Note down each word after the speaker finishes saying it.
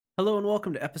Hello and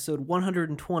welcome to episode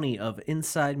 120 of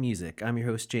Inside Music. I'm your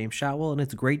host, James Shotwell, and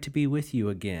it's great to be with you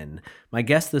again. My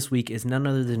guest this week is none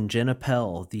other than Jen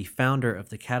Appel, the founder of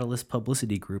the Catalyst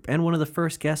Publicity Group, and one of the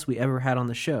first guests we ever had on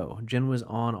the show. Jen was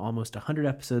on almost 100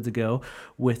 episodes ago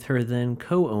with her then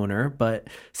co-owner, but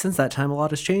since that time, a lot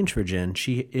has changed for Jen.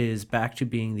 She is back to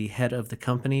being the head of the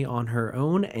company on her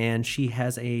own, and she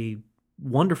has a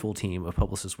wonderful team of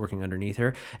publicists working underneath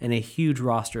her and a huge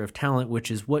roster of talent, which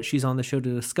is what she's on the show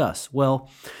to discuss. Well,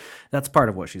 that's part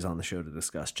of what she's on the show to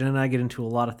discuss. Jen and I get into a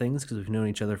lot of things because we've known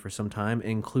each other for some time,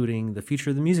 including the future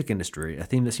of the music industry, a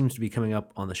theme that seems to be coming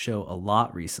up on the show a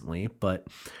lot recently. But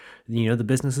the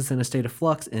business is in a state of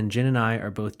flux, and Jen and I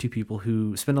are both two people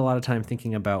who spend a lot of time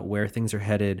thinking about where things are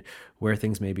headed, where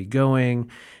things may be going,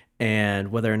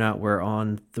 and whether or not we're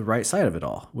on the right side of it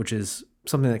all, which is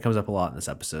something that comes up a lot in this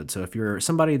episode. So if you're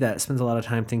somebody that spends a lot of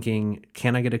time thinking,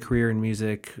 can I get a career in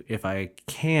music? If I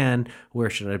can,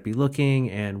 where should I be looking?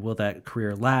 And will that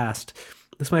career last?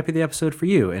 This might be the episode for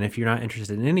you. And if you're not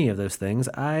interested in any of those things,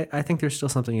 I think there's still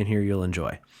something in here you'll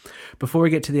enjoy. Before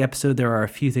we get to the episode, there are a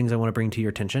few things I want to bring to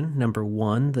your attention. Number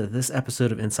one, that this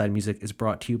episode of Inside Music is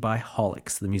brought to you by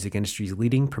Holix, the music industry's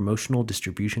leading promotional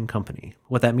distribution company.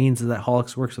 What that means is that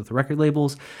Holix works with record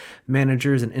labels,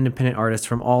 managers, and independent artists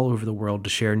from all over the world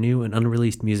to share new and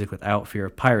unreleased music without fear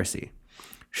of piracy.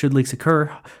 Should leaks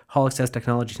occur, Holix has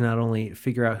technology to not only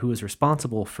figure out who is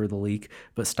responsible for the leak,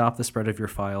 but stop the spread of your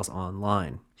files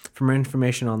online. For more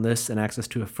information on this and access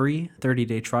to a free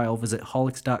 30-day trial, visit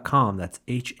Holix.com. That's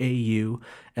HAULIX.com.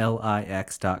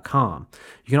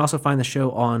 You can also find the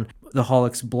show on the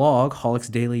Holix blog,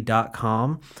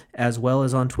 holixdaily.com, as well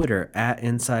as on Twitter at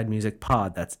Inside Music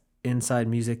Pod. That's Inside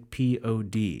Music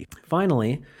POD.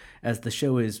 Finally, as the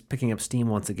show is picking up steam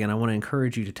once again, I want to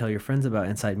encourage you to tell your friends about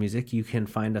Inside Music. You can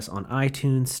find us on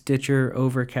iTunes, Stitcher,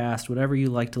 Overcast, whatever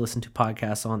you like to listen to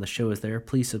podcasts on. The show is there.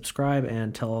 Please subscribe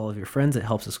and tell all of your friends. It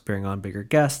helps us bring on bigger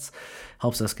guests,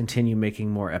 helps us continue making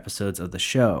more episodes of the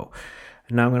show.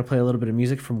 Now I'm going to play a little bit of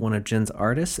music from one of Jen's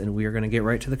artists, and we are going to get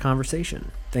right to the conversation.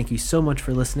 Thank you so much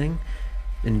for listening.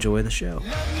 Enjoy the show.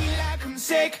 Love me like I'm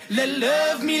sick,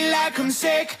 love me like I'm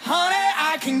sick. Honey,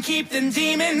 I can keep the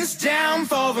demons down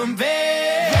for a bit.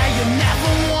 Yeah, you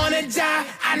never wanna die,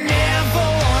 I never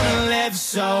wanna live.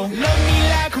 So love me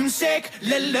like I'm sick,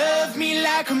 love me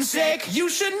like I'm sick. You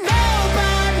should know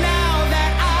by now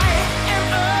that I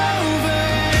am over.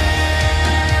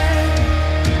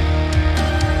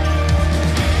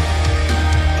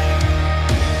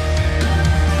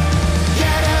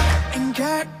 Get up and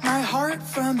get my heart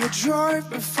from the drawer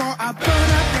before I burn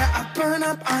up. Yeah, I burn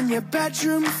up on your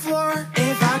bedroom floor.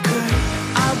 If I could,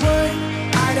 I would.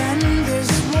 I'd end this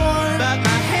war. But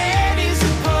my head is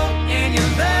a pole and your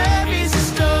love is a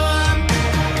storm.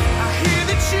 I hear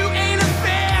that you ain't a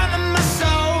fan of my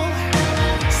soul.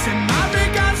 Send my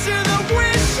regards to the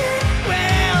wishing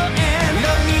well. And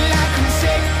love me like I'm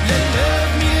sick,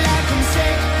 love me like I'm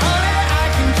sick. Only I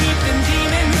can keep the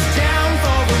demons down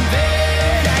for a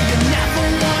bit. Yeah, you never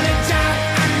wanna die,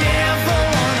 I never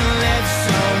wanna live.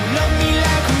 So love me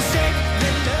like I'm sick,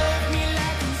 love me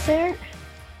like I'm sick.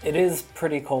 It is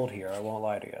pretty cold here, I won't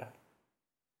lie to you.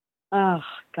 Oh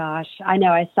gosh, I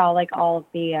know. I saw like all of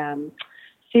the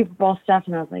Super Bowl stuff,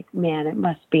 and I was like, man, it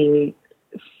must be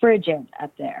frigid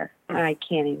up there. And I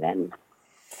can't even.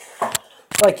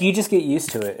 Like, you just get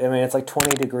used to it. I mean, it's like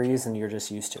 20 degrees and you're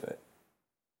just used to it.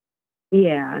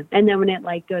 Yeah, and then when it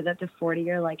like goes up to 40,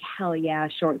 you're like, hell yeah,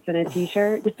 shorts and a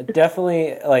t-shirt. I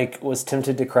definitely was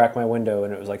tempted to crack my window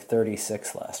and it was like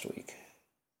 36 last week.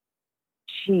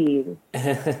 Jeez,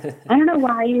 I don't know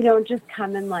why you don't just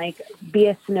come and like be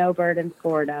a snowbird in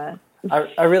Florida.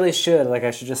 I really should. I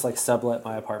should just sublet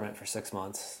my apartment for 6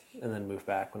 months and then move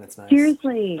back when it's nice.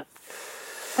 Seriously.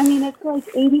 I mean, it's like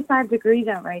 85 degrees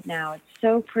out right now. It's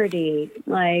so pretty.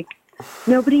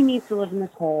 Nobody needs to live in the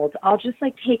cold. I'll just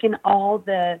take in all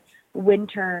the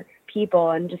winter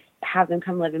people and just have them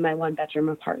come live in my one-bedroom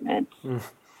apartment.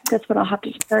 That's what I'll have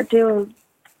to start doing.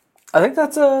 I think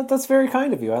that's very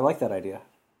kind of you. I like that idea.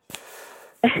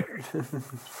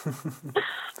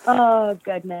 Oh,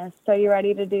 goodness. So you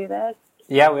ready to do this?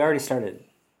 Yeah, we already started.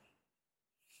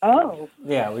 Oh.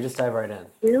 Yeah, we just dive right in.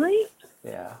 Really?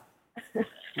 Yeah.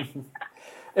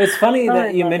 It's funny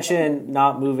that you mentioned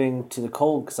not moving to the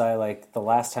cold, because the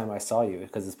last time I saw you,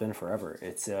 because it's been forever,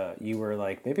 it's you were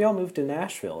like, maybe I'll move to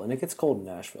Nashville, and it gets cold in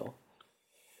Nashville.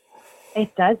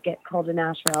 It does get cold in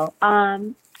Nashville.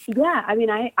 Yeah, I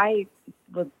mean, I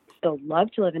would still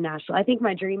love to live in Nashville. I think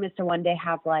my dream is to one day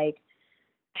have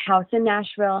house in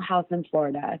Nashville, house in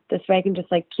Florida. This way I can just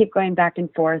keep going back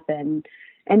and forth and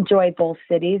enjoy both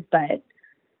cities. But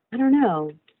I don't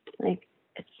know,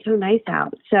 it's so nice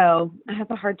out. So I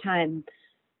have a hard time.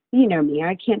 You know me,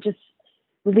 I can't just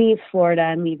leave Florida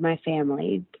and leave my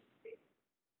family.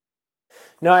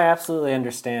 No, I absolutely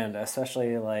understand,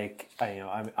 especially like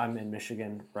I'm in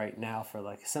Michigan right now for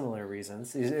like similar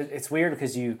reasons. It's weird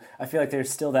because I feel like there's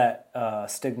still that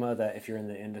stigma that if you're in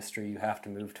the industry, you have to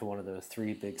move to one of those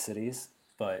three big cities.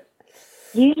 But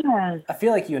Yeah. I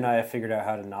feel like you and I have figured out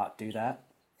how to not do that.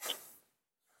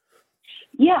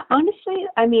 Yeah, honestly,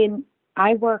 I mean,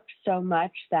 I work so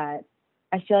much that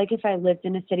I feel like if I lived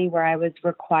in a city where I was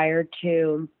required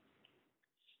to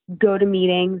go to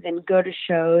meetings and go to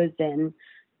shows and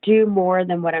do more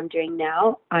than what I'm doing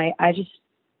now, I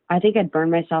think I'd burn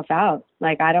myself out.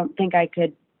 Like I don't think I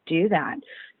could do that.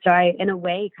 So I in a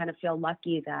way kind of feel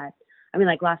lucky that I mean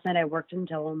like last night I worked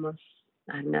until almost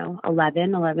I don't know,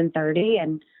 11:30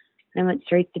 and I went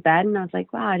straight to bed and I was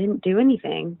like, wow, I didn't do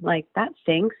anything. Like that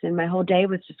stinks and my whole day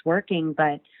was just working, but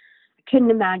I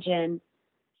couldn't imagine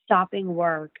stopping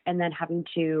work and then having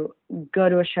to go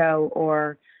to a show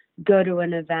or go to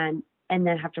an event and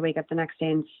then have to wake up the next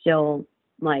day and still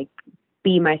like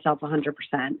be myself 100%.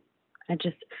 I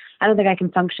just, I don't think I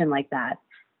can function like that.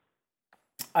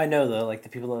 I know though, like the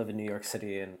people that live in New York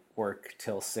City and work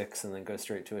till 6 and then go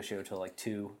straight to a show till like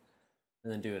 2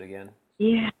 and then do it again.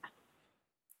 Yeah.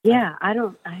 I, Yeah.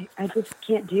 I just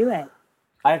can't do it.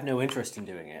 I have no interest in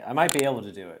doing it. I might be able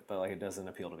to do it, but like it doesn't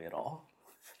appeal to me at all.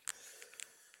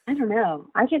 I don't know.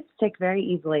 I get sick very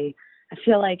easily. I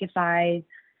feel like if I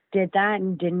did that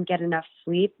and didn't get enough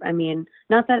sleep, I mean,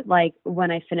 not that like when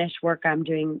I finish work, I'm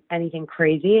doing anything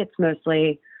crazy. It's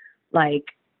mostly like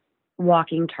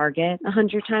walking Target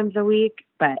 100 times a week.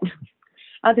 But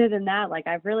other than that, like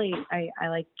I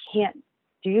like can't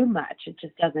do much. It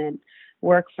just doesn't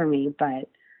work for me. But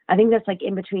I think that's like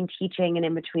in between teaching and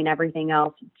in between everything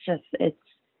else. It's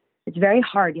very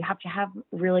hard. You have to have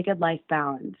really good life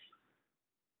balance.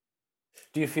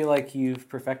 Do you feel like you've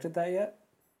perfected that yet?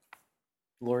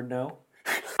 Lord, no.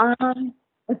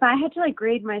 If I had to like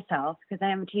grade myself, because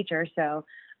I am a teacher, so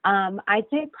I'd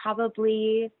say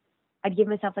probably I'd give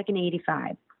myself like an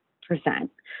 85%.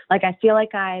 Like I feel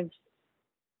like as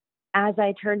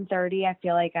I turn 30, I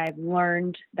feel like I've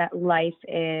learned that life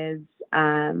is,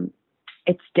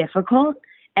 it's difficult.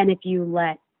 And if you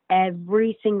let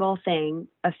every single thing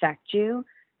affect you,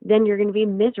 then you're going to be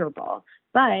miserable.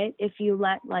 But if you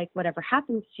let like whatever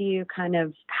happens to you kind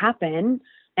of happen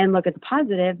and look at the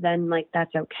positive, then like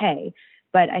that's okay.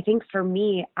 But I think for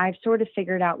me, I've sort of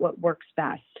figured out what works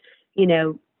best. You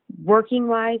know, working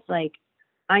wise, like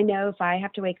I know if I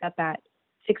have to wake up at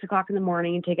 6 o'clock in the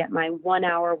morning to get my 1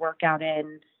 hour workout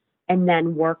in and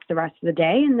then work the rest of the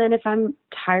day. And then if I'm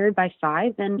tired by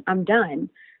 5, then I'm done.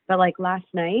 But like last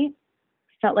night,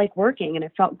 I felt like working and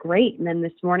it felt great. And then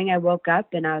this morning I woke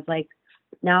up and I was like,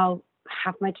 now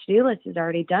half my to-do list is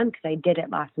already done because I did it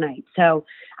last night. So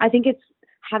I think it's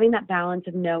having that balance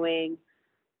of knowing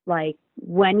like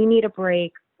when you need a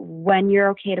break, when you're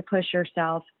okay to push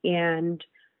yourself, and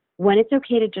when it's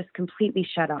okay to just completely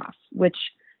shut off, which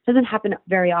doesn't happen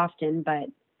very often, but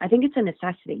I think it's a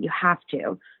necessity. You have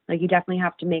to. Like, you definitely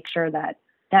have to make sure that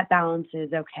that balance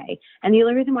is okay. And the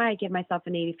only reason why I give myself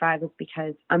an 85 is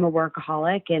because I'm a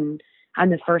workaholic, and I'm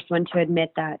the first one to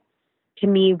admit that to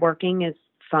me, working is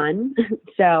fun.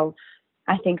 So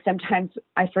I think sometimes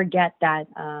I forget that,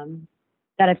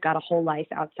 that I've got a whole life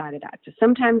outside of that. So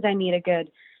sometimes I need a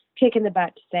good kick in the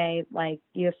butt to say, like,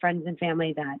 you have friends and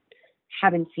family that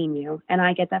haven't seen you. And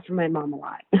I get that from my mom a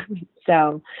lot.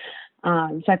 So,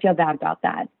 so I feel bad about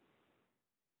that.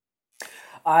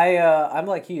 I'm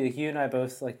like you. You and I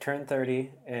both like turned 30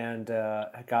 and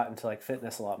got into like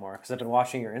fitness a lot more because I've been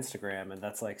watching your Instagram and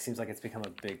that's like seems like it's become a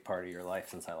big part of your life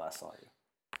since I last saw you.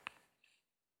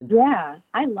 Yeah,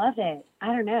 I love it. I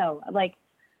don't know. Like,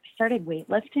 I started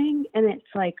weightlifting and it's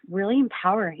like really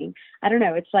empowering. I don't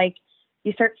know. It's like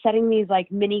you start setting these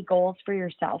like mini goals for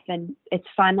yourself, and it's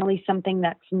finally something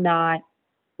that's not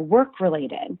work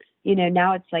related. You know,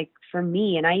 now it's like for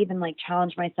me, and I even like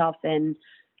challenge myself in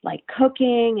like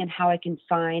cooking and how I can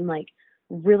find like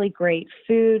really great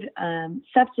food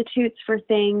substitutes for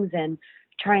things, and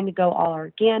trying to go all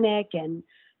organic and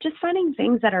just finding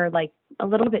things that are like a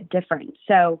little bit different.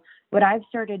 So what I've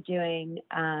started doing,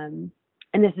 and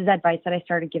this is advice that I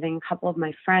started giving a couple of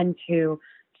my friends who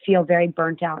feel very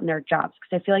burnt out in their jobs,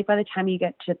 because I feel like by the time you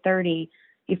get to 30,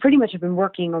 you pretty much have been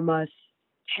working almost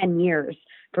 10 years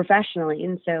professionally.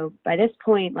 And so by this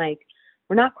point, like,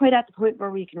 we're not quite at the point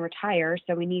where we can retire.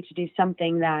 So we need to do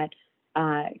something that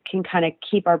can kind of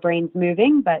keep our brains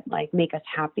moving, but like make us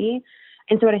happy.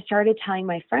 And so what I started telling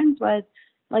my friends was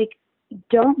like,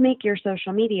 don't make your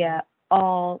social media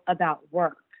all about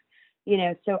work.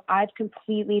 So I've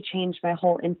completely changed my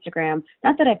whole Instagram.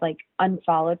 Not that I've like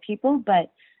unfollowed people,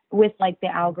 but with like the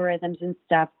algorithms and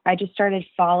stuff, I just started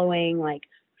following like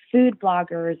food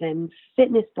bloggers and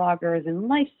fitness bloggers and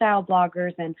lifestyle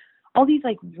bloggers and all these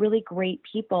like really great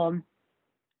people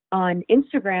on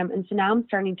Instagram. And so now I'm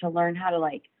starting to learn how to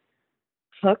like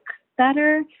cook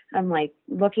better. I'm like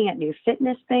looking at new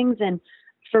fitness things. And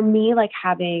for me, like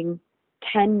having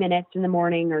 10 minutes in the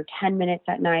morning or 10 minutes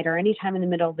at night or any time in the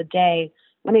middle of the day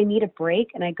when I need a break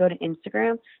and I go to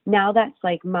Instagram, now that's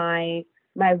like my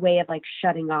way of like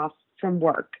shutting off from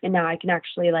work. And now I can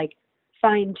actually like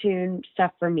fine tune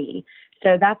stuff for me.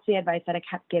 So that's the advice that I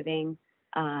kept giving,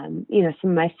 some of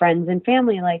my friends and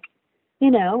family, like,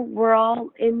 we're all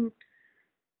in,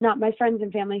 not my friends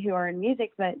and family who are in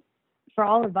music, but for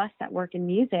all of us that work in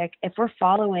music, if we're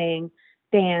following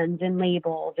bands and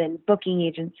labels and booking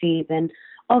agencies and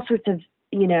all sorts of,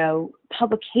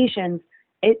 publications,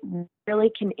 it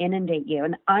really can inundate you.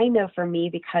 And I know for me,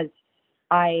 because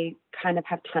I kind of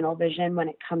have tunnel vision when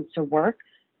it comes to work,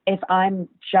 if I'm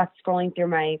just scrolling through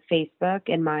my Facebook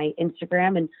and my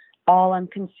Instagram and all I'm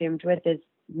consumed with is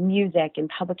music and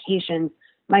publications,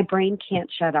 my brain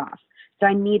can't shut off. So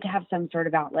I need to have some sort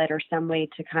of outlet or some way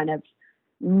to kind of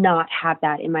not have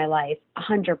that in my life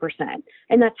 100%.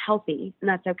 And that's healthy and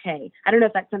that's okay. I don't know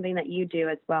if that's something that you do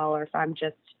as well, or if I'm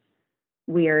just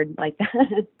weird like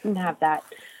that and have that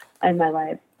in my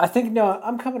life. I think, no,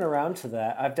 I'm coming around to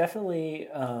that. I've definitely,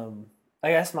 I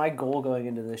guess my goal going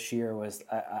into this year was,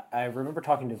 I remember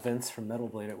talking to Vince from Metal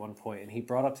Blade at one point, and he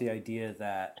brought up the idea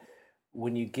that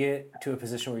when you get to a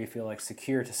position where you feel like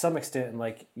secure to some extent in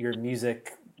like your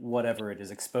music, whatever it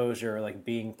is, exposure, or like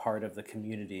being part of the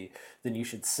community, then you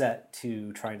should set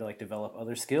to trying to like develop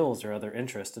other skills or other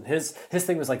interests. And his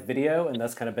thing was like video, and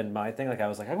that's kind of been my thing. Like I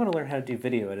was like, I want to learn how to do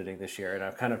video editing this year, and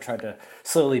I've kind of tried to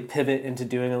slowly pivot into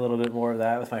doing a little bit more of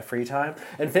that with my free time.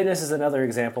 And fitness is another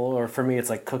example, or for me it's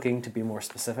like cooking, to be more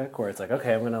specific, where it's like,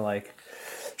 okay, I'm gonna like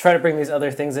try to bring these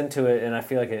other things into it. And I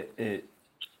feel like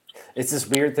it's this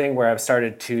weird thing where I've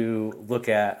started to look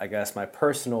at, I guess, my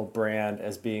personal brand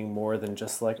as being more than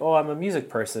just like, oh, I'm a music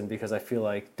person, because I feel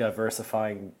like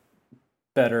diversifying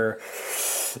better,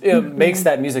 makes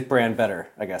that music brand better,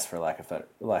 I guess, for lack of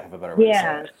a better way to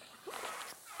say it.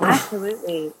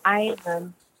 Absolutely.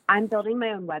 I'm building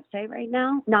my own website right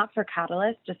now, not for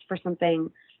Catalyst, just for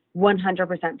something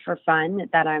 100% for fun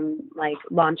that I'm like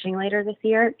launching later this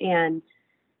year. And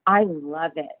I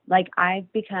love it. Like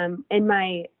I've become, in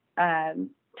my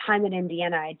time in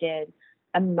Indiana, I did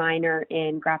a minor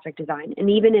in graphic design. And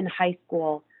even in high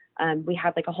school, we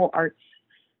had like a whole arts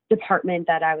department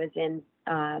that I was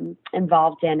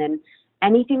involved in. And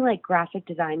anything like graphic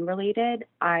design related,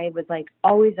 I was like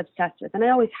always obsessed with, and I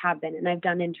always have been, and I've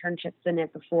done internships in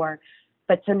it before.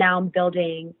 But so now I'm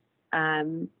building a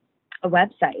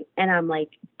website, and I'm like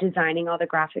designing all the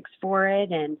graphics for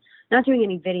it, and not doing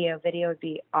any video. Video would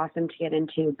be awesome to get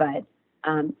into, but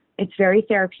it's very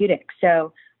therapeutic.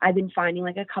 So I've been finding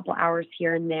like a couple hours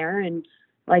here and there, and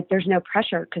like there's no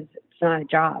pressure because it's not a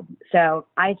job. So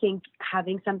I think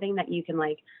having something that you can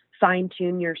like fine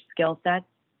tune your skill sets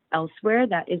elsewhere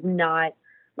that is not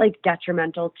like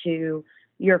detrimental to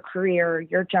your career,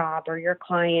 your job, or your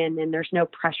client, and there's no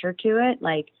pressure to it,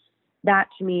 like that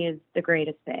to me is the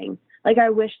greatest thing. Like I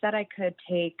wish that I could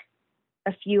take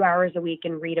a few hours a week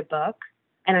and read a book,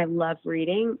 and I love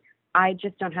reading. I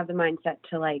just don't have the mindset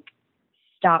to like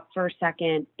stop for a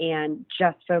second and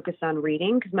just focus on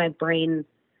reading, because my brain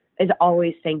is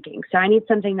always thinking. So I need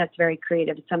something that's very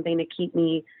creative, something to keep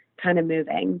me kind of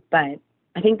moving. But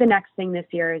I think the next thing this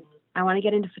year is I want to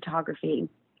get into photography.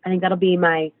 I think that'll be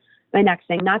my next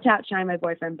thing, not to outshine my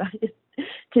boyfriend, but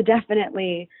to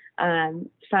definitely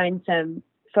find some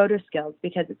photo skills,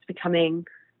 because it's becoming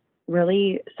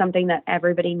really something that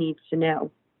everybody needs to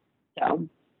know. So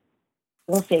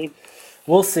we'll see.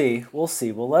 We'll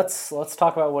see. Well, let's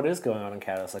talk about what is going on in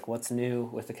Catalyst. Like, what's new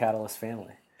with the Catalyst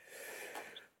family?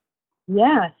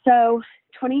 Yeah. So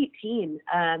 2018,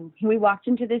 we walked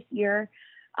into this year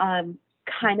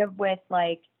kind of with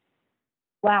like,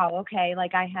 wow, okay.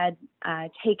 Like I had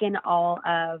taken all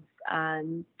of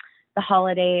the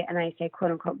holiday, and I say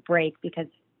quote unquote break because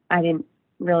I didn't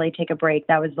really take a break.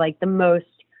 That was like the most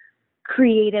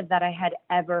creative that I had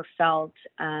ever felt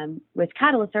with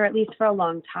Catalyst, or at least for a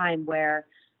long time, where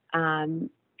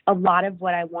a lot of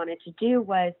what I wanted to do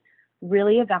was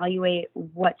really evaluate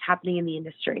what's happening in the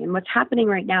industry. And what's happening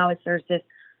right now is there's this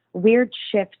weird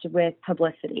shift with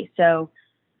publicity. So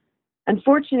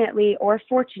unfortunately, or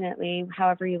fortunately,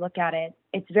 however you look at it,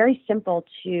 it's very simple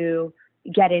to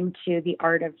get into the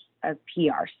art of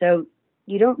PR. So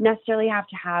you don't necessarily have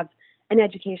to have an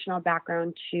educational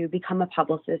background to become a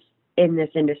publicist in this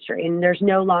industry. And there's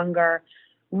no longer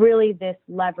really this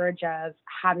leverage of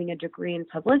having a degree in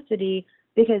publicity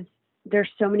because there's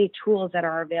so many tools that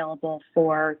are available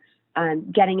for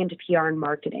getting into PR and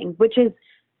marketing, which is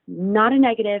not a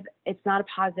negative. It's not a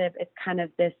positive. It's kind of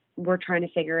this, we're trying to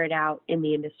figure it out in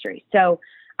the industry. So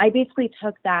I basically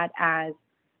took that as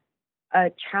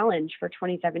a challenge for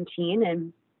 2017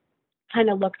 and kind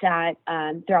of looked at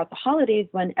throughout the holidays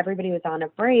when everybody was on a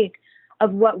break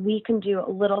of what we can do a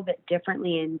little bit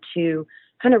differently and to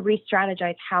kind of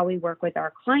re-strategize how we work with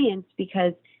our clients,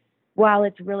 because while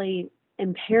it's really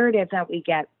imperative that we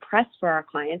get press for our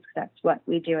clients, because that's what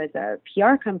we do as a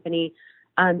PR company,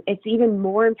 it's even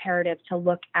more imperative to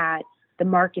look at the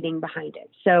marketing behind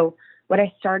it. So what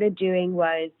I started doing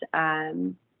was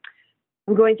I'm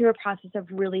going through a process of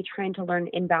really trying to learn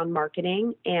inbound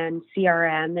marketing and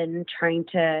CRM and trying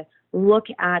to look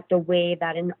at the way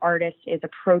that an artist is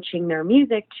approaching their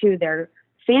music to their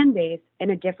fan base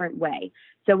in a different way.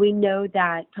 So we know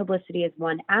that publicity is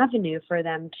one avenue for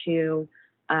them to,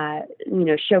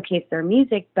 showcase their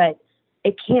music, but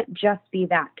it can't just be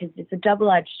that because it's a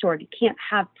double-edged sword. You can't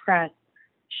have press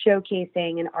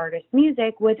showcasing an artist's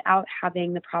music without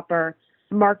having the proper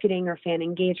marketing or fan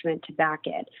engagement to back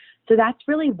it. So that's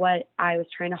really what I was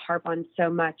trying to harp on so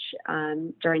much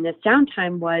during this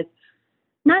downtime was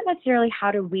not necessarily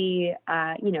how do we,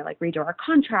 redo our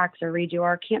contracts or redo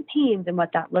our campaigns and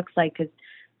what that looks like, because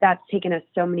that's taken us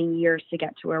so many years to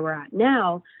get to where we're at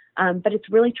now. But it's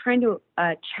really trying to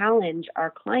challenge our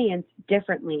clients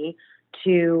differently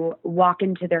to walk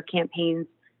into their campaigns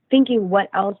thinking what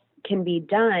else can be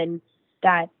done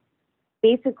that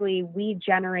basically we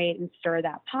generate and stir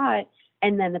that pot,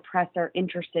 and then the press are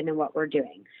interested in what we're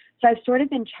doing. So I've sort of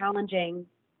been challenging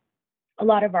a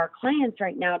lot of our clients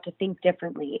right now to think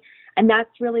differently. And that's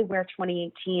really where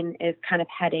 2018 is kind of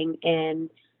heading in.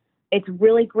 It's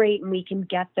really great and we can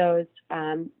get those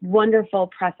wonderful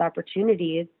press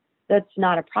opportunities. That's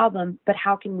not a problem, but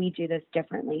how can we do this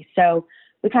differently? So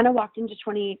we kind of walked into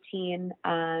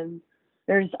 2018.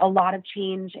 There's a lot of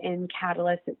change in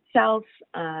Catalyst itself.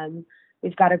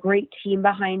 We've got a great team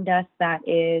behind us that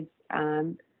is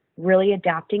really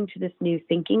adapting to this new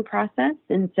thinking process.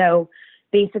 And so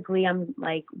basically I'm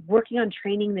like working on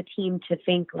training the team to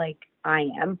think like I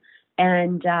am,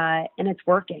 and it's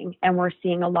working. And we're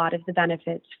seeing a lot of the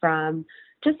benefits from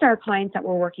just our clients that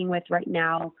we're working with right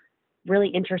now, really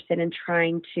interested in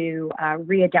trying to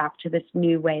readapt to this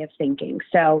new way of thinking.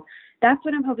 So that's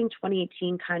what I'm hoping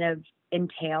 2018 kind of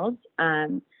entails.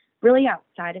 Really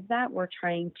outside of that, we're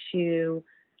trying to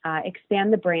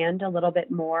expand the brand a little bit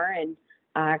more and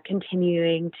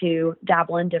continuing to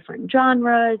dabble in different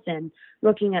genres and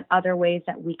looking at other ways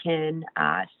that we can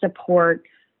support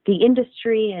the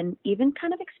industry and even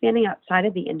kind of expanding outside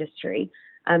of the industry.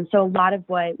 So a lot of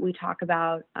what we talk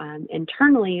about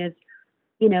internally is,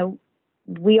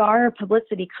 we are a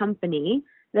publicity company.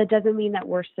 That doesn't mean that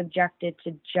we're subjected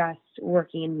to just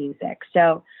working in music.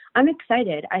 So I'm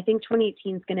excited. I think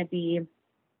 2018 is going to be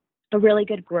a really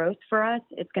good growth for us.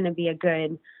 It's going to be a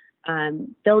good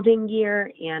building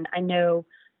year. And I know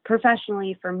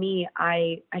professionally for me,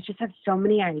 I just have so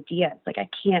many ideas. Like I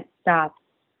can't stop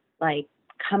like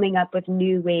coming up with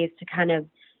new ways to kind of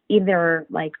either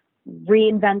like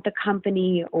reinvent the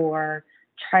company or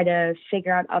try to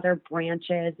figure out other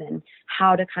branches and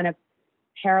how to kind of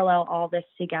parallel all this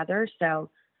together.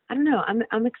 So I don't know,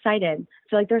 I'm excited. I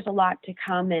feel like there's a lot to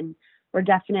come, and we're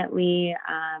definitely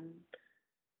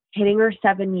hitting our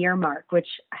 7-year mark, which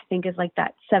I think is like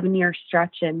that 7-year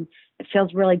stretch, and it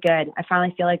feels really good. I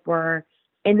finally feel like we're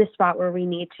in the spot where we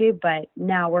need to, but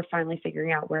now we're finally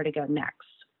figuring out where to go next.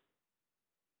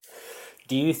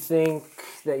 Do you think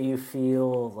that you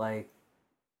feel like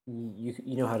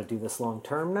you know how to do this long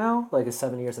term now? Like is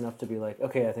 7 years enough to be like,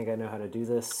 okay, I think I know how to do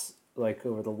this like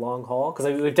over the long haul?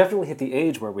 Because we've definitely hit the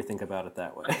age where we think about it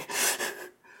that way.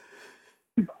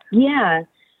 Yeah.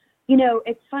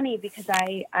 It's funny because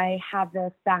I have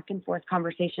this back and forth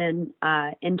conversation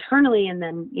internally and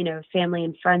then, family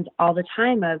and friends all the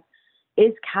time of,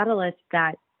 is Catalyst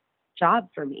that job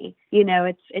for me?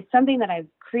 It's something that I've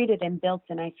created and built,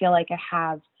 and I feel like I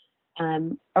have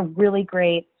a really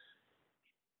great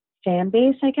fan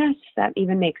base, I guess, if that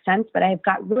even makes sense. But I've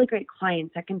got really great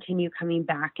clients that continue coming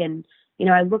back. And,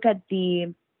 I look at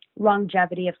the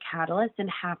longevity of Catalyst and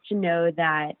have to know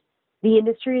that the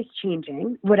industry is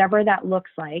changing. Whatever that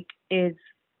looks like is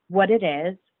what it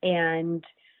is. And,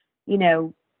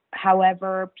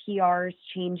 however PR is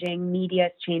changing, media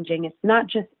is changing, it's not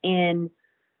just in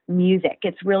music.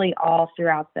 It's really all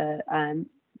throughout the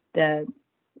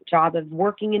job of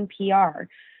working in PR.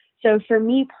 So for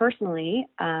me personally,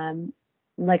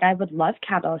 like I would love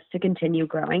Catalyst to continue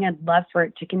growing. I'd love for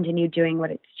it to continue doing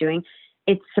what it's doing.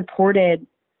 It's supported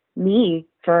me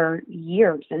for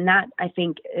years, and that I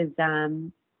think is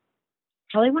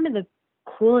probably one of the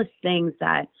coolest things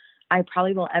that I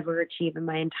probably will ever achieve in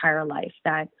my entire life.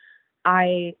 That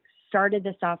I started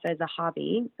this off as a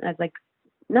hobby, as like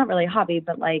not really a hobby,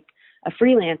 but like a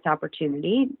freelance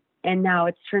opportunity, and now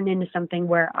it's turned into something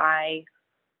where I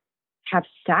have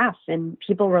staff and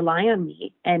people rely on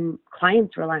me and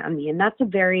clients rely on me. And that's a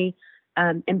very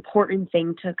important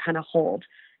thing to kind of hold.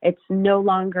 It's no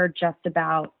longer just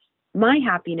about my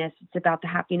happiness. It's about the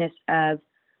happiness of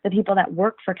the people that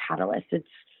work for Catalyst. It's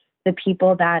the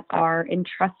people that are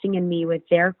entrusting in me with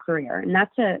their career. And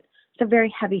it's a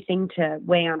very heavy thing to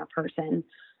weigh on a person.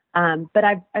 But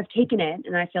I've taken it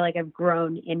and I feel like I've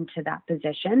grown into that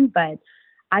position. But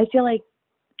I feel like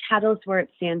Catalyst, where it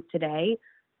stands today,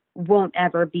 won't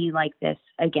ever be like this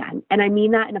again. And I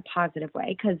mean that in a positive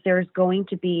way, because there's going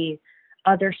to be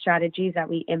other strategies that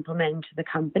we implement into the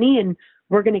company, and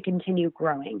we're going to continue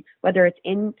growing, whether it's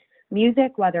in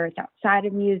music, whether it's outside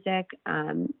of music.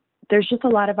 There's just a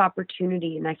lot of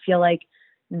opportunity, and I feel like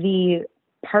the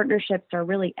partnerships are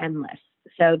really endless.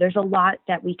 So there's a lot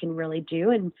that we can really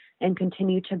do and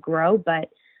continue to grow. But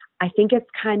I think it's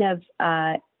kind of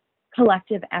a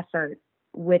collective effort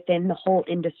within the whole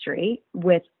industry,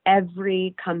 with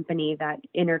every company that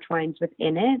intertwines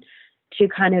within it, to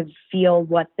kind of feel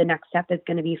what the next step is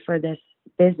going to be for this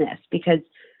business. Because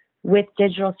with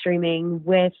digital streaming,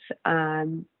 with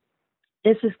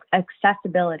this is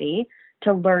accessibility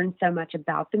to learn so much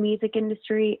about the music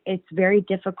industry, it's very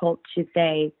difficult to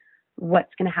say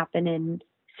what's going to happen in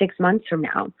 6 months from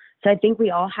now. So I think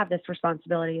we all have this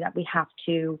responsibility that we have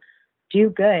to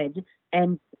do good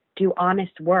and do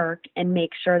honest work and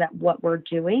make sure that what we're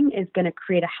doing is going to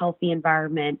create a healthy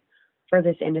environment for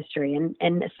this industry,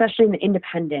 and especially in the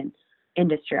independent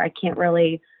industry. I can't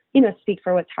really, speak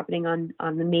for what's happening on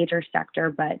the major sector,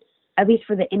 but at least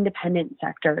for the independent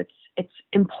sector, it's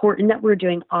important that we're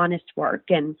doing honest work.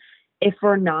 And if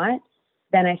we're not,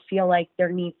 then I feel like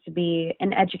there needs to be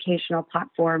an educational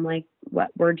platform like what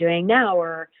we're doing now,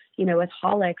 or, with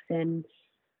Holics, and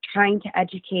trying to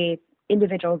educate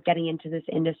individuals getting into this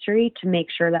industry to make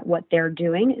sure that what they're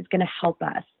doing is going to help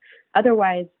us.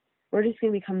 Otherwise, we're just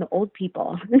going to become the old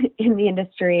people in the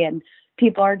industry, and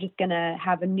people are just going to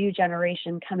have a new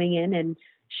generation coming in and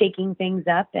shaking things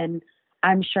up. And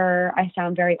I'm sure I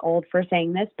sound very old for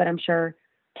saying this, but I'm sure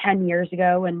 10 years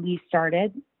ago when we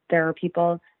started, there were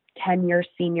people 10 years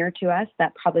senior to us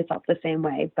that probably felt the same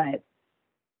way, but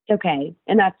it's okay.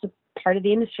 And that's a part of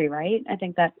the industry, right? I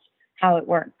think that's how it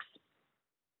works.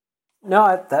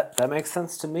 No, that makes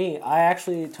sense to me. I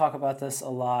actually talk about this a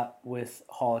lot with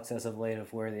Holics as of late,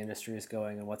 of where the industry is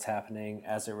going and what's happening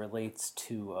as it relates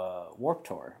to Warped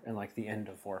Tour and like the end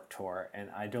of Warped Tour. And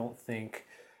I don't think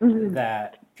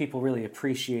that people really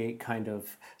appreciate kind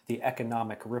of the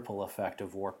economic ripple effect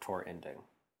of Warped Tour ending.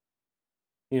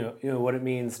 You know what it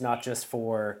means, not just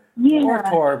for Warped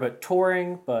Tour, but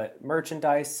touring, but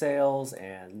merchandise sales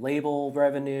and label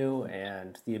revenue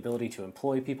and the ability to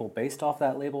employ people based off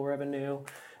that label revenue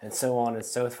and so on and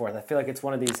so forth. I feel like it's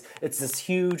one of these, it's this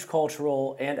huge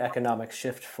cultural and economic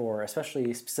shift for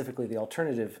especially specifically the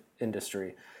alternative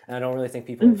industry. And I don't really think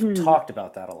people have talked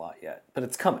about that a lot yet, but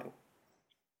it's coming.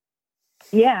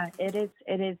 Yeah, it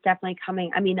is definitely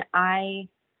coming. I mean, I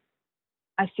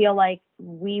feel like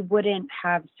we wouldn't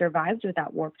have survived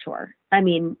without Warped Tour. I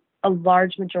mean, a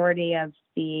large majority of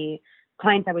the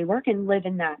clients that we work in live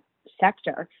in that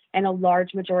sector, and a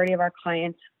large majority of our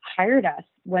clients hired us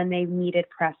when they needed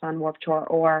press on Warped Tour,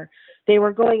 or they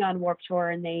were going on Warped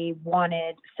Tour and they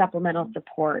wanted supplemental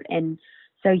support. And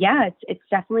so, yeah, it's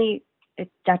definitely, it's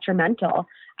detrimental.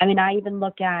 I mean, I even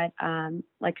look at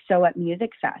like So What Music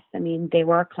Fest. I mean, they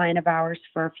were a client of ours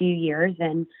for a few years,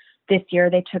 and this year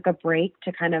they took a break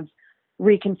to kind of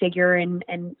reconfigure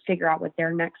and figure out what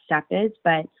their next step is.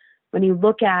 But when you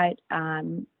look at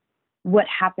what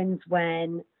happens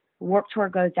when Warped Tour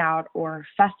goes out, or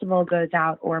festival goes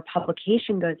out, or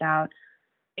publication goes out,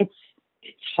 it's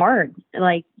hard.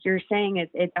 Like you're saying,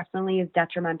 it definitely is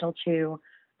detrimental to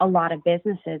a lot of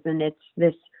businesses, and it's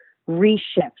this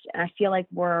reshift. And I feel like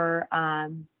we're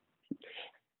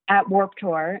at Warped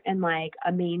Tour and like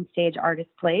a main stage artist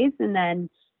plays, and then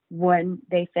when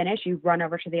they finish, you run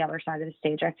over to the other side of the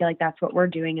stage. I feel like that's what we're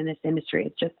doing in this industry.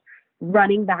 It's just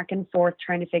running back and forth,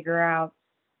 trying to figure out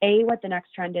A, what the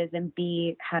next trend is, and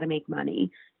B, how to make money.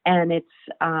 And it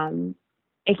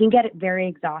can get very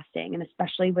exhausting. And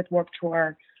especially with Warped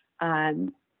Tour,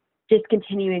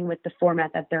 discontinuing with the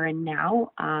format that they're in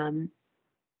now,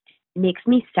 makes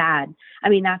me sad. I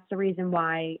mean, that's the reason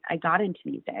why I got into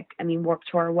music. I mean, Warped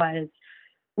Tour was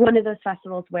one of those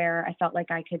festivals where I felt like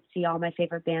I could see all my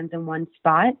favorite bands in one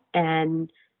spot,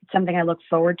 and it's something I look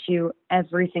forward to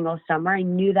every single summer. I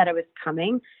knew that it was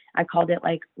coming. I called it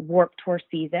like Warped Tour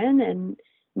season, and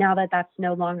now that that's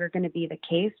no longer going to be the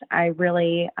case, I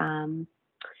really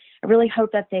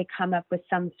hope that they come up with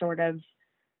some sort of,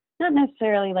 not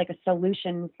necessarily like a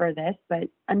solution for this, but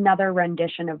another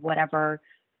rendition of whatever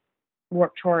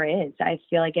Warped Tour is. I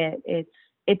feel like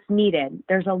it's needed.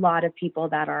 There's a lot of people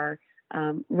that are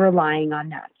relying on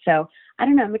that. So I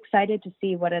don't know. I'm excited to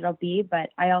see what it'll be, but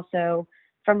I also,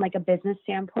 from like a business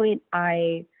standpoint,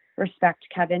 I respect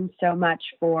Kevin so much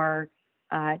for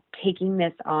taking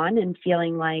this on and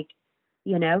feeling like,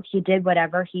 you know, he did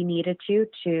whatever he needed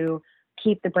to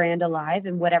keep the brand alive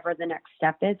and whatever the next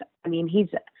step is. I mean, he's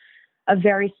a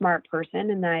very smart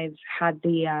person, and I've had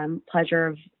the pleasure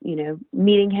of, you know,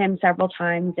 meeting him several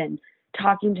times and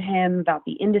talking to him about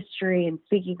the industry and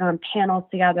speaking on panels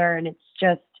together. And it's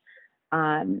just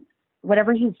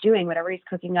whatever he's doing, whatever he's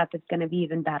cooking up is going to be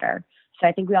even better. So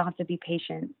I think we all have to be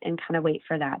patient and kind of wait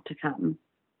for that to come.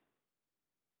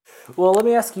 Well, let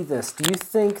me ask you this. Do you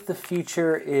think the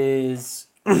future is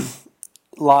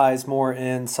lies more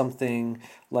in something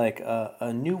like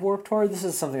a new Warped Tour? This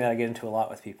is something that I get into a lot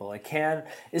with people. Like,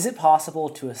 is it possible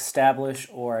to establish,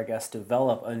 or I guess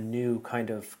develop, a new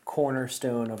kind of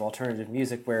cornerstone of alternative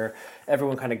music where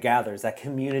everyone kind of gathers, that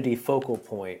community focal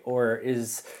point? Or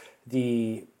is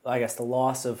the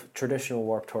loss of traditional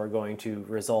Warped Tour going to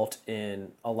result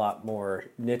in a lot more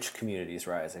niche communities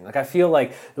rising? Like, I feel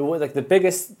like the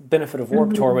biggest benefit of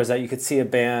Warped Tour was that you could see a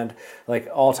band like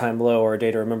All Time Low or A Day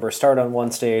to Remember start on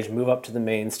one stage, move up to the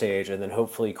main stage, and then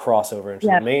hopefully cross over into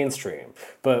the mainstream.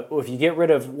 But if you get rid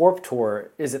of Warped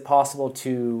Tour, is it possible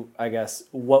to, I guess,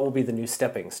 what will be the new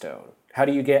stepping stone? How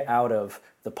do you get out of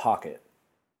the pocket?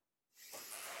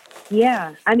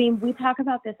 Yeah, I mean, we talk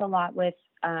about this a lot with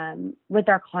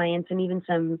our clients and even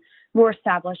some more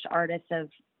established artists of,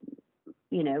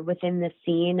 you know, within the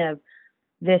scene of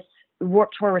this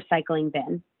Warped Tour recycling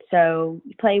bin. So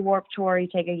you play Warped Tour, you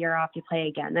take a year off, you play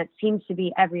again. That seems to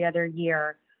be every other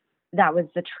year. That was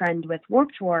the trend with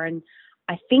Warped Tour. And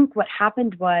I think what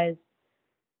happened was,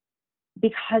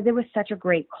 because it was such a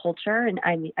great culture, and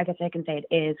I guess I can say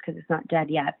it is because it's not dead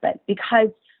yet, but because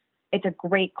it's a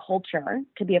great culture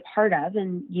to be a part of,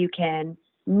 and you can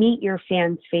meet your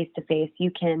fans face to face.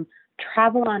 You can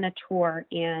travel on a tour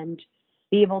and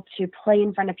be able to play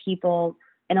in front of people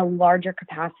in a larger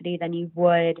capacity than you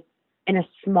would in a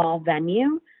small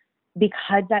venue.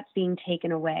 Because that's being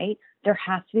taken away, there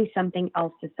has to be something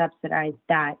else to subsidize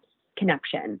that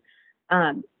connection.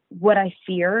 What I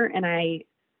fear, and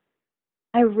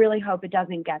I really hope it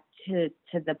doesn't get to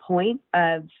the point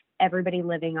of everybody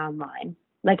living online.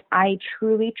 Like, I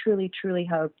truly, truly, truly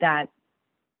hope that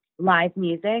live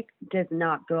music does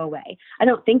not go away. I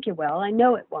don't think it will. I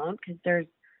know it won't, because there's,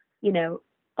 you know,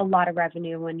 a lot of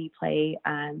revenue when you play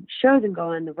shows and go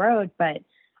on the road. But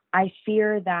I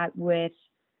fear that with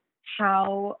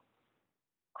how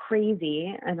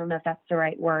crazy, I don't know if that's the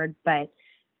right word, but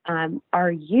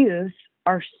our youth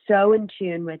are so in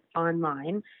tune with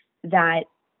online that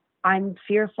I'm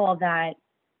fearful that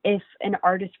if an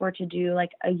artist were to do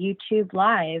like a YouTube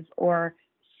live or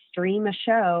stream a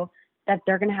show, that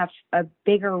they're going to have a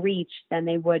bigger reach than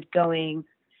they would going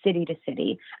city to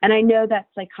city. And I know that's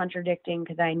like contradicting,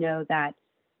 because I know that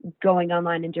going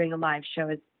online and doing a live show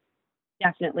is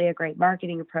definitely a great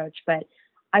marketing approach. But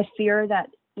I fear that,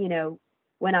 you know,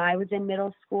 when I was in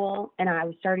middle school and I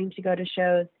was starting to go to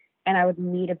shows, and I would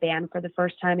meet a band for the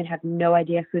first time and have no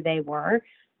idea who they were,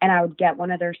 and I would get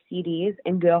one of their CDs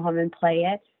and go home and play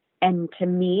it. And to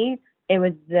me, it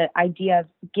was the idea of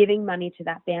giving money to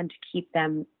that band to keep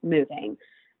them moving.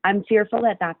 I'm fearful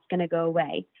that that's going to go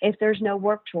away. If there's no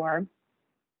Warped Tour,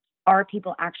 are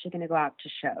people actually going to go out to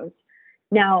shows?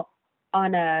 Now,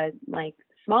 on a like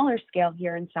smaller scale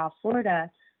here in South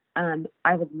Florida,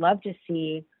 I would love to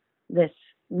see this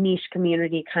niche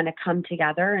community kind of come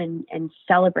together and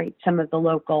celebrate some of the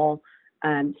local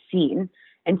scene.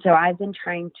 And so I've been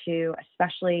trying to,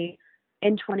 especially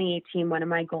in 2018, one of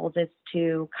my goals is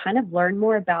to kind of learn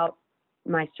more about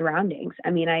my surroundings.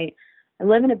 I mean, I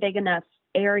live in a big enough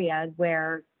area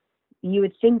where you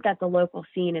would think that the local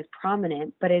scene is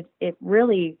prominent, but it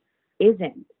really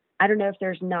isn't. I don't know if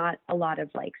there's not a lot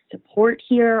of like support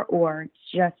here, or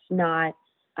it's just not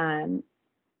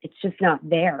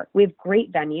there. We have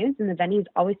great venues, and the venues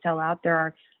always sell out. There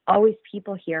are always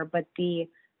people here, but the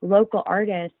local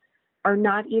artists are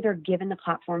not either given the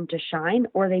platform to shine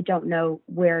or they don't know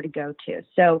where to go to.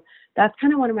 So that's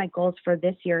kind of one of my goals for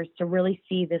this year, is to really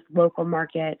see this local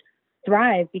market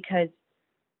thrive, because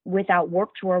without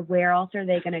Warped Tour, where else are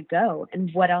they going to go?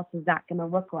 And what else is that going to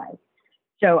look like?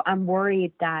 So I'm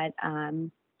worried that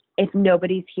if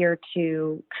nobody's here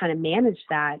to kind of manage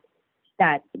that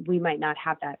we might not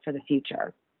have that for the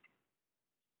future.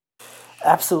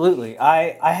 Absolutely.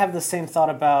 I have the same thought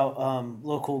about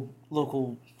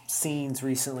local scenes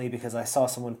recently, because I saw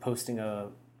someone posting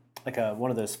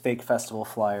one of those fake festival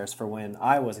flyers for when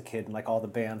I was a kid, and like all the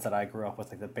bands that I grew up with,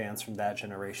 like the bands from that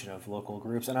generation of local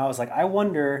groups. And I was like, I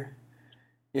wonder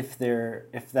if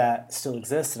that still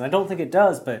exists. And I don't think it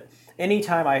does, but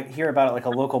anytime I hear about it, like a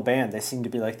local band, they seem to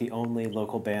be like the only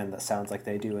local band that sounds like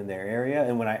they do in their area.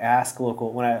 And when I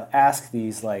ask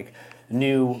these like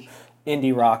new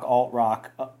indie rock, alt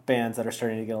rock bands that are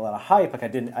starting to get a lot of hype, like I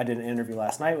did an interview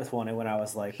last night with one, and when I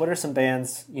was like, what are some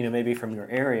bands, maybe from your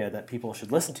area that people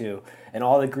should listen to, and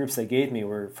all the groups they gave me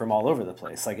were from all over the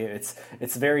place. Like it's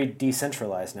very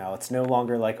decentralized now. It's no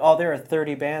longer like, oh, there are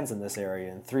 30 bands in this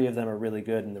area and 3 of them are really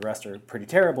good and the rest are pretty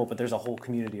terrible, but there's a whole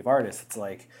community of artists. It's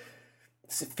like,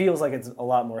 it feels like it's a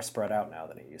lot more spread out now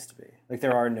than it used to be. Like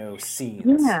there are no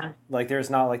scenes. Yeah. Like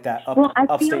there's not like that I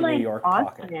upstate feel like New York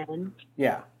Austin, pocket.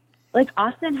 Yeah. Like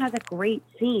Austin has a great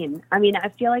scene. I mean, I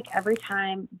feel like every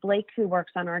time Blake, who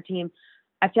works on our team,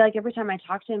 I feel like every time I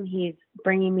talk to him, he's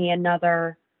bringing me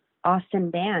another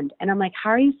Austin band. And I'm like, how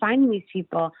are you finding these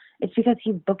people? It's because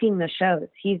he's booking the shows.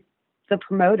 He's the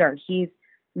promoter. He's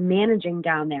managing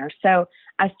down there. So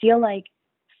I feel like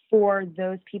for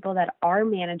those people that are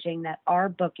managing, that are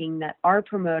booking, that are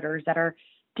promoters, that are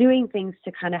doing things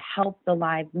to kind of help the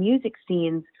live music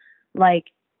scenes, like,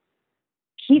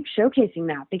 keep showcasing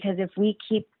that, because if we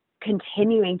keep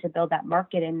continuing to build that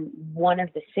market in one of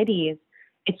the cities,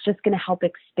 it's just going to help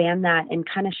expand that and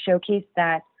kind of showcase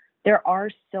that there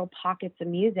are still pockets of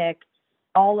music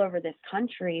all over this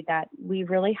country that we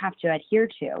really have to adhere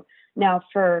to. Now,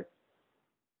 for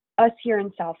us here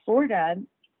in South Florida,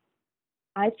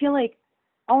 I feel like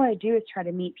all I do is try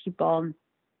to meet people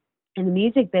in the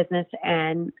music business,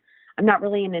 and I'm not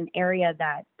really in an area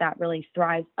that really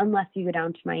thrives unless you go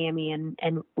down to Miami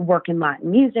and work in Latin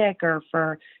music or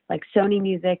for like Sony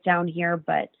Music down here,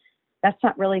 but that's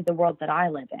not really the world that I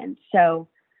live in. So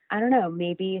I don't know,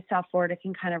 maybe South Florida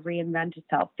can kind of reinvent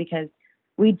itself, because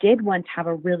we did once have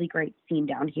a really great scene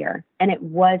down here and it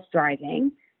was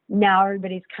thriving. Now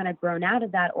everybody's kind of grown out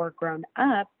of that or grown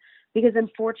up, because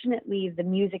unfortunately the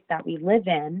music that we live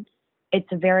in, it's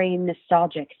a very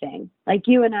nostalgic thing. Like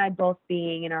you and I both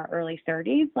being in our early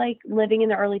 30s, like living in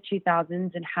the early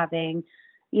 2000s and having,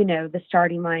 the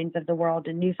Starting Lines of the world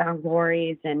and New Found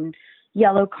Glories and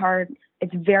Yellow Card,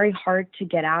 it's very hard to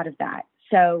get out of that.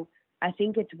 So I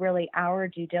think it's really our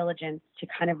due diligence to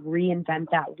kind of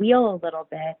reinvent that wheel a little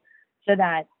bit, so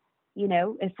that,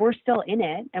 if we're still in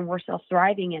it and we're still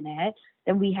thriving in it,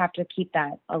 then we have to keep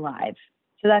that alive.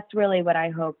 So that's really what I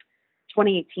hope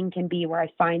 2018 can be, where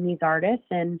I find these artists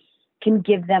and can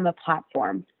give them a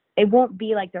platform. It won't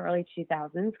be like the early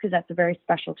 2000s, because that's a very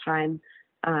special time,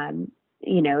 and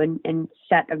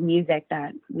set of music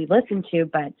that we listen to.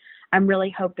 But I'm really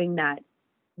hoping that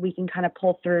we can kind of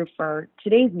pull through for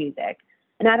today's music.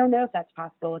 And I don't know if that's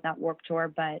possible without Warped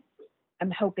Tour, but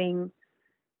I'm hoping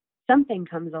something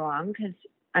comes along, because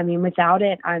without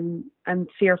it, I'm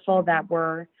fearful that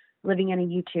we're living in a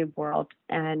YouTube world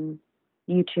and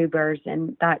YouTubers,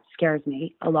 and that scares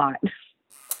me a lot.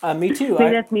 Me too.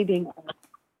 Maybe that's me being.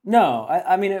 No,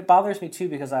 it bothers me too,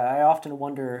 because I often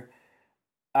wonder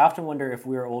if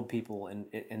we're old people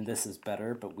and this is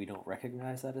better, but we don't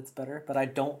recognize that it's better. But I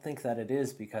don't think that it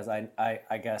is, because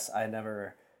I guess I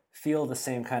never feel the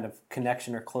same kind of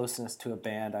connection or closeness to a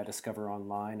band I discover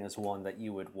online as one that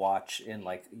you would watch in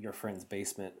like your friend's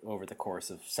basement over the course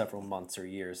of several months or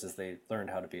years as they learned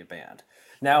how to be a band.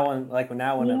 Now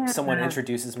when someone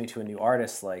introduces me to a new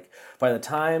artist, like by the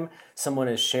time someone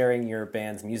is sharing your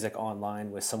band's music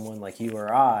online with someone like you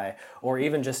or I, or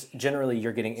even just generally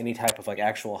you're getting any type of like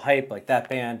actual hype, like that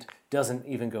band doesn't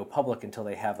even go public until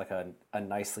they have like a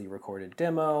nicely recorded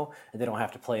demo, and they don't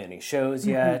have to play any shows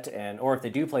yet. And or if they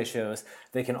do play shows,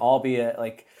 they can all be at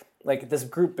like this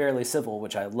group Barely Civil,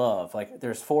 which I love. Like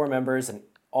there's 4 members and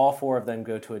all 4 of them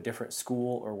go to a different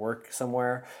school or work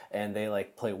somewhere, and they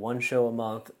like play 1 show a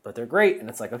month, but they're great. And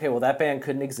it's like, okay, well that band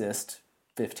couldn't exist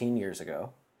 15 years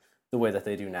ago the way that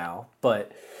they do now,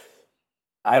 but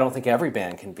I don't think every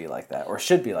band can be like that or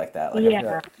should be like that. Like,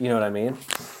 you know what I mean?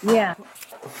 Yeah.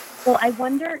 Well, I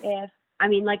wonder if,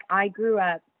 I grew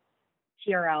up,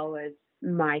 TRL was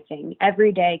my thing.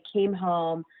 Every day, came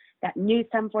home, that new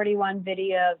Sum 41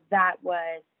 video, that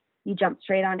was, you jump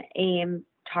straight on AIM,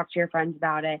 talk to your friends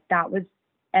about it. That was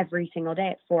every single day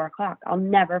at 4:00. I'll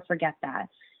never forget that.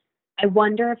 I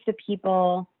wonder if the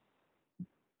people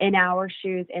in our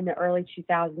shoes in the early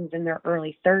 2000s, in their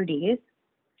early 30s,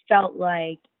 felt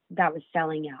like that was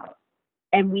selling out.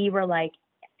 And we were like,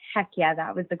 heck yeah,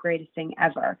 that was the greatest thing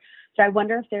ever. So I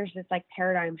wonder if there's this like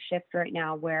paradigm shift right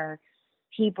now where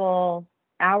people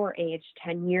our age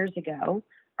 10 years ago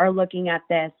are looking at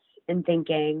this and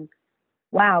thinking,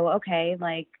 wow, okay,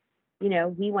 like, you know,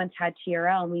 we once had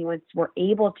TRL and we once were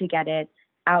able to get it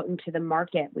out into the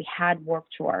market. We had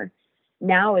Warped Tour.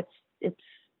 Now it's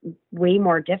way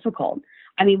more difficult.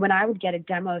 I mean, when I would get a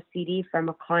demo CD from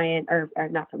a client, or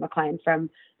not from a client, from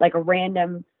like a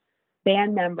random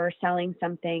band member selling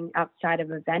something outside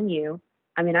of a venue,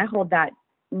 I mean, I hold that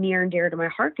near and dear to my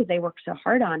heart because they worked so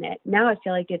hard on it. Now I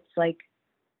feel like it's like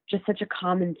just such a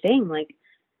common thing. Like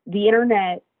the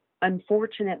internet,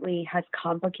 unfortunately, has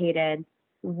complicated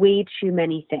way too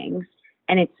many things.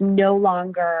 And it's no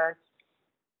longer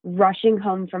rushing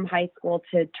home from high school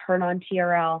to turn on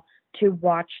TRL to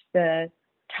watch the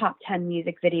top 10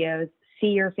 music videos, see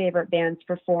your favorite bands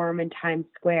perform in Times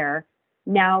Square.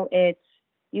 Now it's,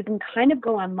 you can kind of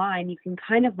go online, you can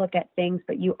kind of look at things,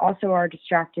 but you also are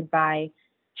distracted by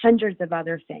hundreds of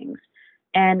other things.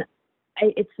 And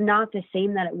it's not the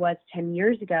same that it was 10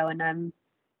 years ago. And I'm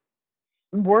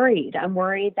worried. I'm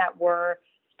worried that we're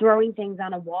throwing things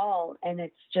on a wall and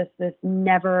it's just this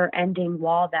never ending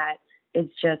wall that is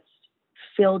just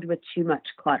filled with too much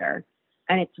clutter.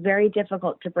 And it's very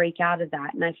difficult to break out of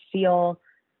that. And I feel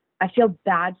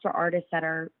bad for artists that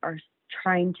are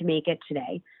trying to make it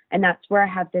today. And that's where I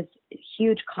have this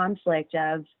huge conflict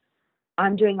of,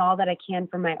 I'm doing all that I can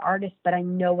for my artists, but I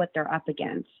know what they're up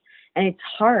against. And it's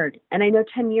hard. And I know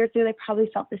 10 years ago, they probably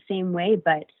felt the same way,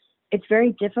 but it's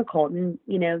very difficult. And,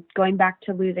 you know, going back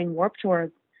to losing Warped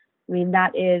Tour, I mean,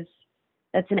 that's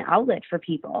an outlet for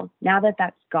people. Now that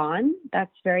that's gone,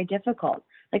 that's very difficult.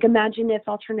 Like, imagine if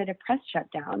Alternative Press shut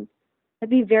down. That'd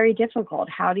be very difficult.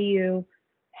 How do you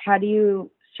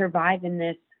survive in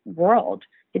this world?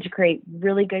 Did you create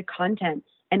really good content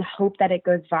and hope that it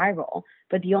goes viral?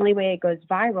 But the only way it goes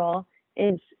viral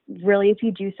is really if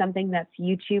you do something that's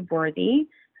YouTube worthy.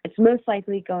 It's most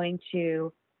likely going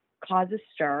to cause a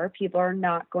stir. People are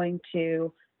not going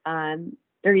to,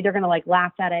 they're either going to like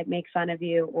laugh at it, make fun of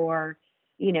you, or,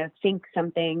 you know, think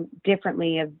something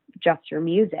differently of just your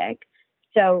music.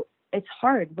 So it's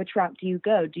hard. Which route do you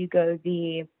go? Do you go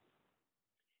the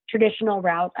traditional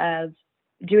route of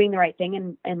doing the right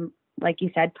thing and like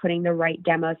you said, putting the right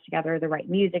demos together, the right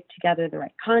music together, the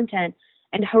right content,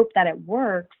 and hope that it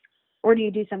works? Or do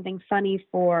you do something funny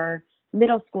for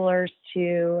middle schoolers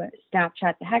to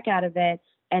Snapchat the heck out of it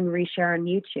and reshare on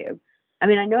YouTube? I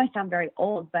mean, I know I sound very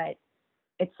old, but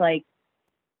it's like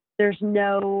there's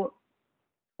no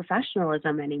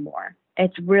professionalism anymore.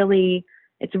 It's really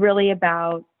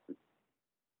about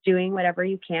doing whatever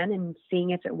you can and seeing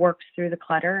if it works through the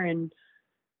clutter. And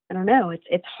I don't know,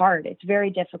 it's hard. It's very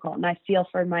difficult. And I feel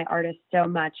for my artists so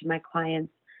much, my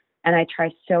clients, and I try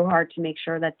so hard to make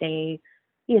sure that they,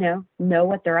 you know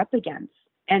what they're up against.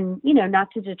 And, you know, not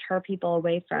to deter people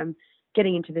away from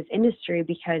getting into this industry,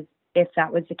 because if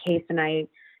that was the case and I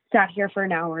sat here for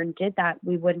an hour and did that,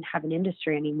 we wouldn't have an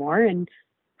industry anymore, and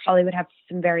probably would have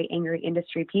some very angry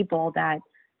industry people that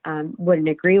wouldn't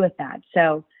agree with that.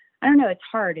 So I don't know, it's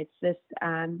hard. It's this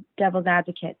devil's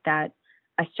advocate that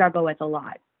I struggle with a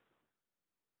lot.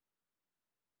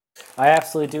 I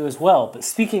absolutely do as well. But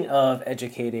speaking of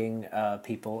educating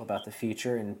people about the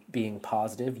future and being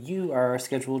positive, you are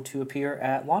scheduled to appear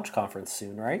at Launch Conference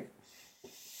soon, right?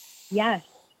 Yes,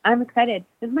 I'm excited.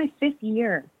 This is my 5th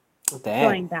year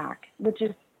going back, which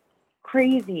is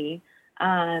crazy.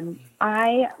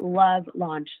 I love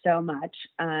Launch so much.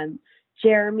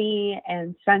 Jeremy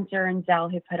and Spencer and Zell,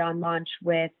 who put on Launch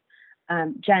with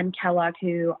Jen Kellogg,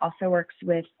 who also works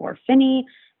with For Finney,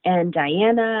 and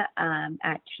Diana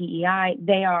at TEI.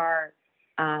 They are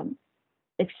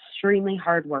extremely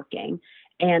hardworking.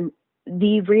 And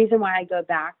the reason why I go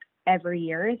back every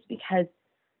year is because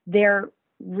they're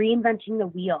reinventing the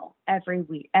wheel every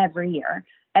year.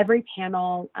 Every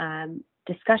panel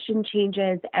discussion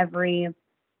changes, every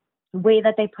way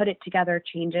that they put it together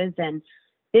changes. And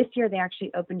this year they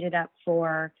actually opened it up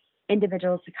for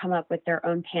individuals to come up with their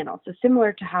own panel. So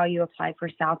similar to how you apply for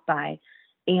South by.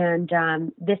 And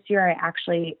this year I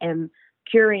actually am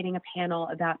curating a panel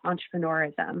about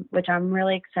entrepreneurism, which I'm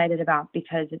really excited about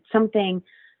because it's something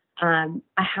I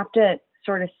have to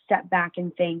sort of step back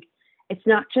and think it's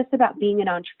not just about being an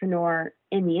entrepreneur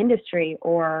in the industry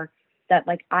or that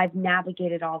like I've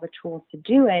navigated all the tools to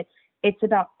do it. It's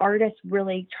about artists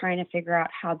really trying to figure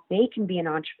out how they can be an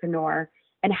entrepreneur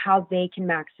and how they can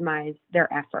maximize their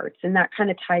efforts. And that kind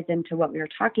of ties into what we were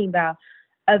talking about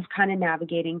of kind of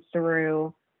navigating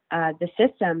through the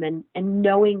system and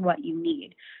knowing what you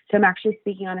need. So I'm actually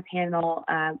speaking on a panel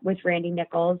with Randy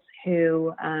Nichols,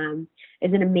 who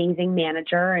is an amazing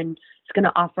manager and is going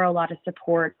to offer a lot of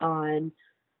support on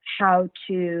how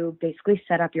to basically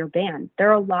set up your band. There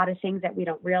are a lot of things that we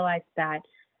don't realize that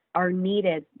are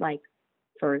needed, like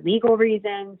for legal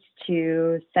reasons,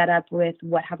 to set up with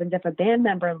what happens if a band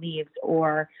member leaves,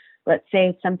 or let's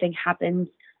say something happens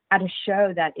at a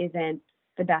show that isn't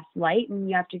the best light and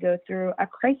you have to go through a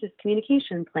crisis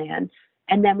communication plan.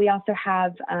 And then we also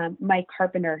have Mike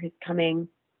Carpenter, who's coming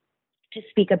to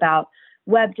speak about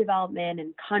web development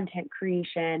and content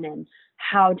creation and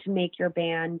how to make your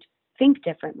band think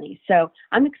differently. So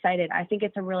I'm excited. I think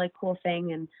it's a really cool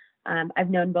thing. And I've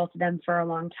known both of them for a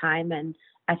long time. And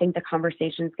I think the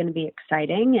conversation is going to be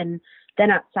exciting. And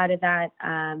then outside of that,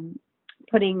 I'm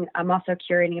also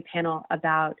curating a panel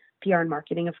about PR and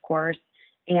marketing, of course.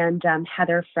 And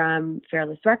Heather from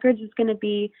Fearless Records is going to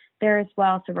be there as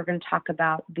well. So we're going to talk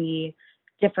about the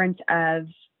difference of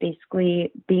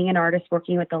basically being an artist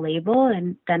working with a label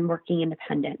and then working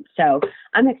independent. So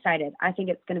I'm excited. I think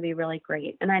it's going to be really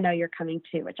great. And I know you're coming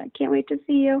too, which I can't wait to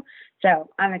see you. So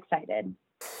I'm excited.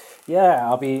 Yeah,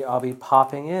 I'll be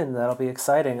popping in. That'll be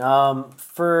exciting.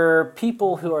 For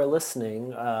people who are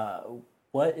listening,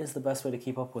 what is the best way to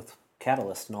keep up with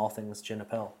Catalyst and all things Jen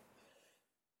Appel?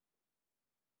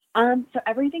 So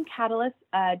everything Catalyst,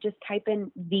 just type in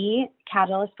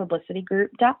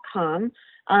thecatalystpublicitygroup.com.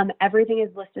 Everything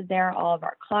is listed there, all of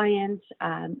our clients.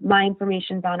 My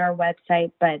information's on our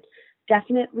website, but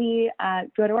definitely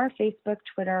go to our Facebook,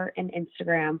 Twitter, and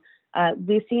Instagram.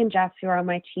 Lucy and Jess, who are on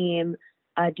my team,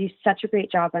 do such a great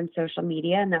job on social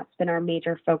media, and that's been our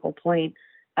major focal point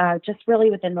just really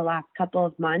within the last couple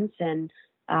of months. And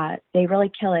they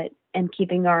really kill it in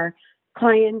keeping our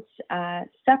clients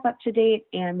stuff up to date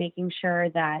and making sure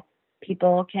that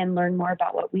people can learn more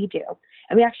about what we do.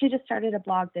 And we actually just started a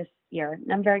blog this year, and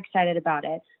I'm very excited about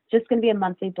it. It's just going to be a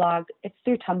monthly blog. It's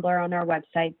through Tumblr on our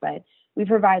website, but we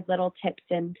provide little tips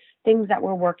and things that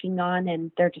we're working on, and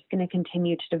they're just going to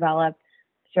continue to develop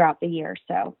throughout the year.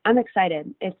 So I'm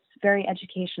excited. It's very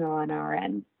educational on our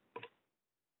end.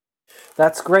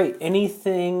 That's great.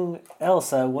 Anything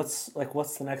else? What's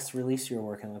the next release you're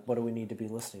working on? Like, what do we need to be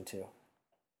listening to?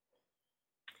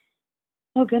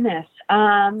 Oh, goodness.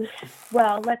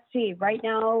 Well, let's see. Right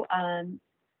now,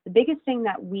 the biggest thing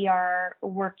that we are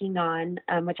working on,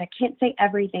 which I can't say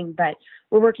everything, but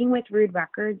we're working with Rude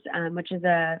Records, which is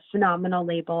a phenomenal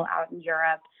label out in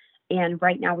Europe. And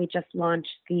right now we just launched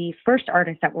the first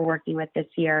artist that we're working with this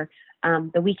year,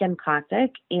 The Weekend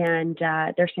Classic, and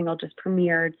their single just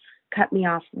premiered, Cut Me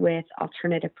Off, with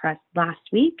Alternative Press last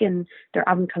week, and their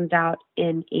album comes out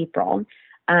in April.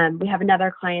 We have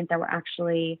another client that we're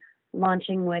actually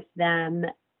launching with them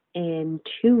in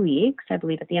 2 weeks, I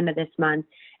believe at the end of this month,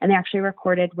 and they actually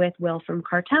recorded with Will from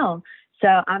Cartel.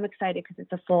 So I'm excited because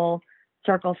it's a full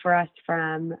circle for us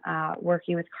from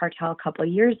working with Cartel a couple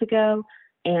of years ago.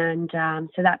 And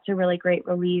so that's a really great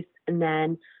release. And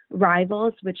then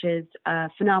Rivals, which is a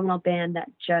phenomenal band that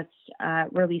just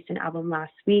released an album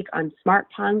last week on Smart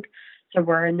Punk. So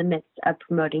we're in the midst of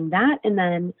promoting that. And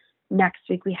then next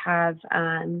week we have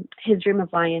His Dream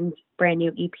of Lions' brand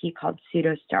new EP called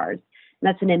Pseudo Stars. And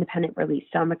that's an independent release.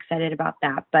 So I'm excited about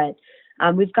that. But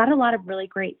we've got a lot of really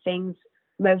great things,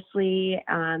 mostly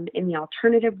in the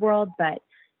alternative world. But,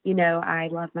 you know, I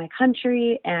love my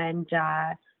country, and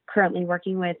currently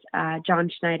working with John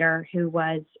Schneider, who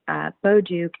was Bo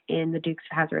Duke in The Dukes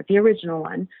of Hazzard, the original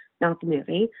one, not the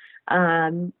movie.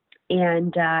 And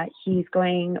he's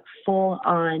going full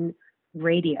on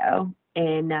radio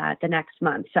in the next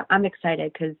month. So I'm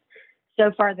excited because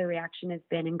so far the reaction has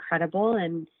been incredible,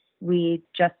 and we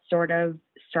just sort of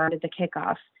started the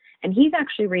kickoff. And he's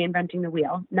actually reinventing the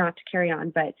wheel, not to carry on,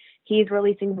 but he's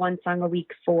releasing one song a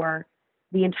week for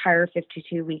the entire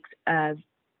 52 weeks of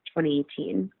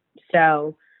 2018.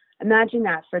 So imagine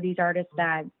that for these artists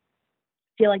that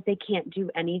feel like they can't do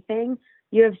anything.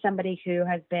 You have somebody who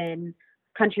has been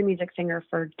country music singer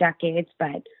for decades,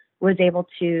 but was able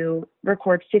to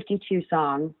record 52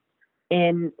 songs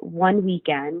in one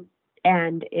weekend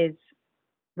and is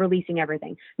releasing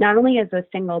everything. Not only as a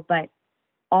single, but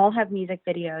all have music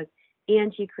videos.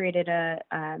 And he created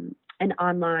an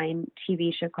online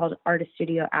TV show called Artist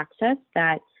Studio Access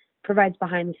that provides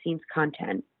behind the scenes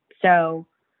content. So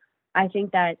I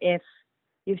think that if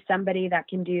you have somebody that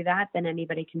can do that, then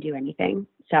anybody can do anything.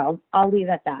 So I'll leave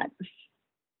at that.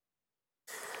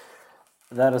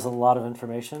 That is a lot of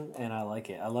information, and I like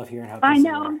it. I love hearing how I busy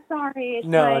you know, are. I'm sorry. It's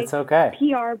No, like it's okay.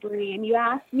 PR brain. You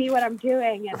ask me what I'm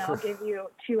doing, and I'll give you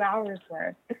 2 hours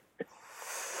worth.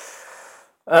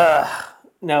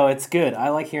 No, it's good. I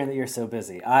like hearing that you're so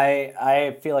busy.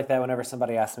 I feel like that whenever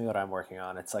somebody asks me what I'm working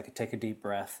on. It's like take a deep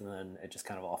breath, and then it just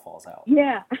kind of all falls out.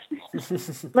 Yeah.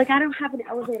 Like I don't have an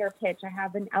elevator pitch. I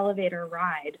have an elevator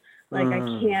ride. Like I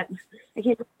can't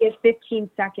just give 15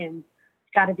 seconds.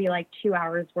 It's got to be like 2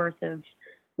 hours worth of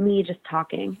me just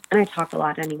talking. And I talk a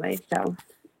lot anyway, so.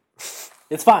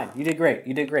 It's fine. You did great.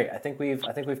 You did great. I think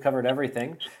we've covered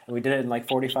everything, and we did it in like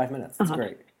 45 minutes. That's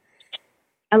great.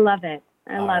 I love it.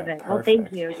 I All love right, it. Well, thank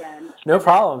perfect. you again. No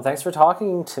problem. Thanks for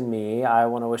talking to me. I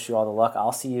want to wish you all the luck.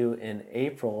 I'll see you in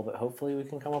April, but hopefully we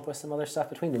can come up with some other stuff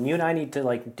between them. You and I need to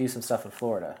like do some stuff in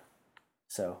Florida.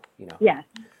 So, Yes,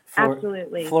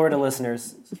 absolutely. Florida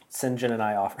listeners, send Jen and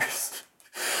I offers.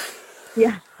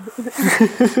 Yeah.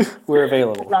 We're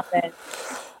available. Love it.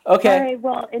 Okay. All right.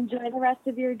 Well, enjoy the rest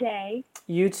of your day.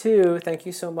 You too. Thank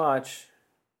you so much.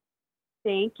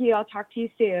 Thank you. I'll talk to you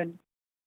soon.